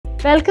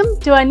Welcome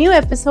to a new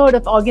episode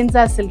of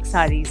Organza Silk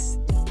Sarees.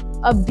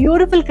 A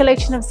beautiful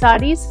collection of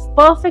sarees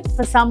perfect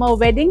for summer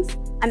weddings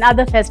and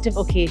other festive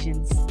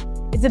occasions.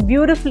 It's a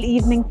beautiful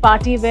evening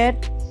party wear,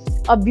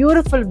 a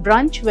beautiful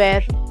brunch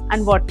wear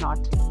and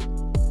whatnot.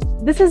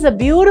 This is a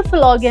beautiful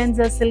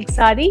organza silk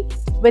saree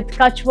with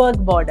kutchwork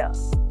border.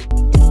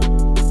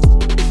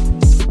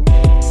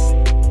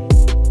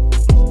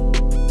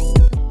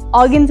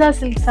 Organza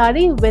silk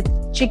saree with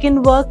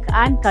chicken work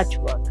and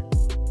kutchwork.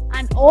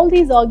 And all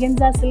these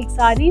organza silk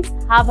sarees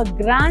have a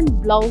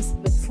grand blouse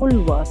with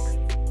full work.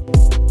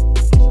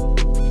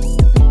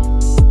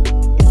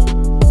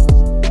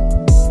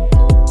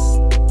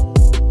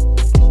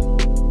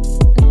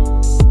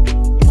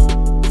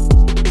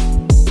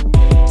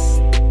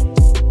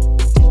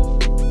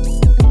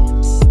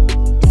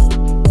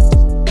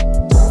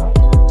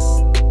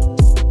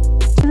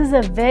 This is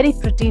a very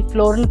pretty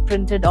floral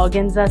printed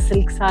organza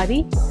silk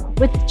saree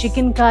with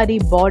chikankari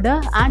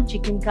border and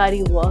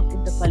chikankari work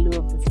in the pallu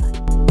of the saree.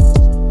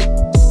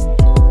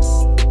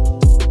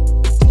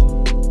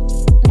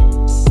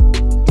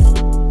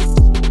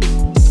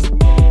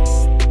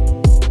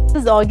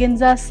 This is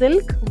organza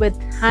silk with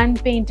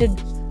hand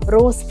painted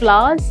rose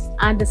flowers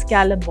and a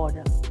scallop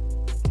border.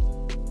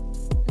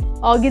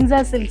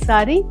 Organza silk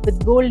saree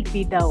with gold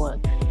pita work.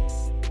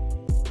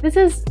 This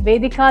is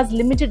Vedhika's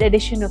limited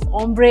edition of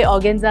ombre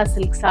organza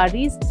silk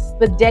sarees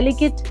with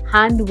delicate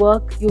hand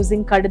work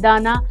using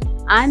kadadana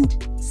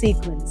and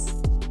sequins.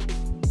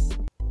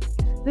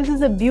 This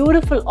is a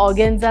beautiful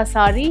organza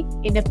saree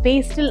in a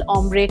pastel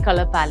ombre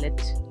color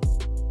palette.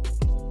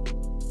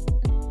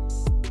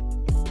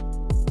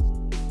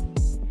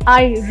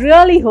 I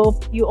really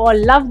hope you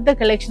all loved the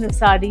collection of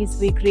sarees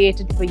we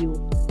created for you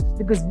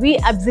because we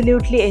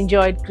absolutely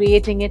enjoyed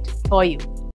creating it for you.